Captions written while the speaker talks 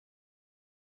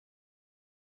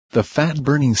The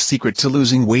fat-burning secret to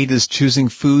losing weight is choosing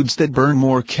foods that burn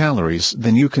more calories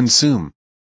than you consume.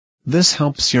 This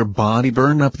helps your body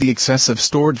burn up the excessive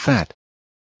stored fat.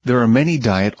 There are many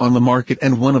diets on the market,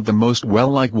 and one of the most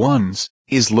well-liked ones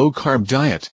is low-carb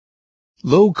diet.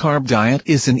 Low-carb diet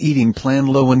is an eating plan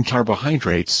low in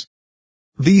carbohydrates.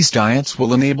 These diets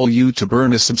will enable you to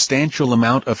burn a substantial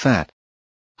amount of fat.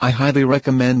 I highly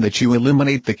recommend that you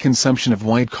eliminate the consumption of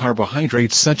white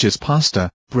carbohydrates such as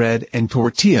pasta, bread and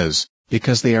tortillas,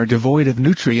 because they are devoid of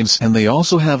nutrients and they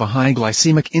also have a high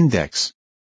glycemic index.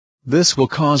 This will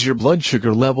cause your blood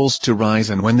sugar levels to rise,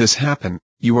 and when this happens,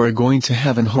 you are going to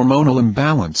have an hormonal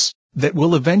imbalance that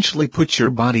will eventually put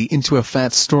your body into a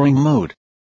fat-storing mode.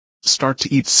 Start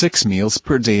to eat 6 meals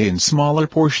per day in smaller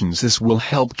portions. This will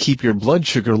help keep your blood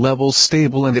sugar levels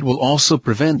stable, and it will also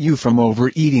prevent you from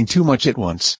overeating too much at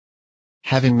once.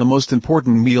 Having the most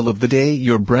important meal of the day,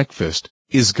 your breakfast,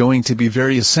 is going to be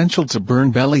very essential to burn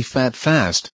belly fat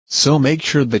fast, so make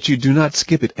sure that you do not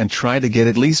skip it and try to get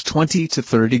at least 20 to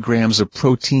 30 grams of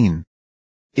protein.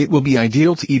 It will be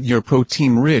ideal to eat your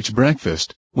protein-rich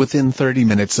breakfast within 30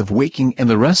 minutes of waking, and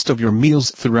the rest of your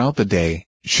meals throughout the day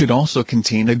should also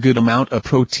contain a good amount of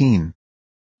protein.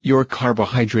 Your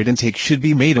carbohydrate intake should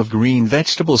be made of green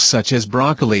vegetables such as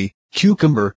broccoli,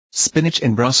 cucumber, spinach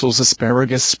and Brussels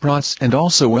asparagus sprouts, and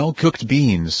also well-cooked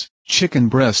beans, chicken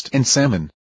breast and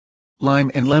salmon. Lime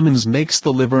and lemons makes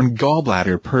the liver and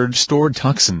gallbladder purge stored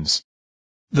toxins.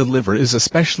 The liver is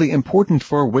especially important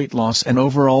for weight loss and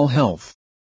overall health.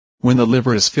 When the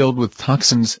liver is filled with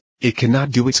toxins, it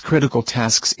cannot do its critical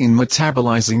tasks in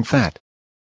metabolizing fat.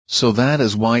 So that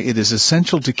is why it is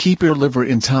essential to keep your liver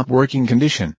in top working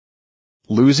condition.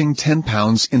 Losing 10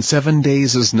 pounds in 7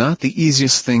 days is not the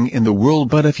easiest thing in the world,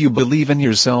 but if you believe in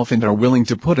yourself and are willing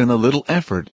to put in a little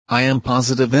effort, I am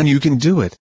positive then you can do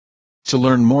it. To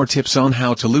learn more tips on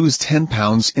how to lose 10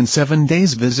 pounds in 7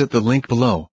 days, visit the link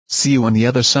below. See you on the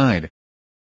other side.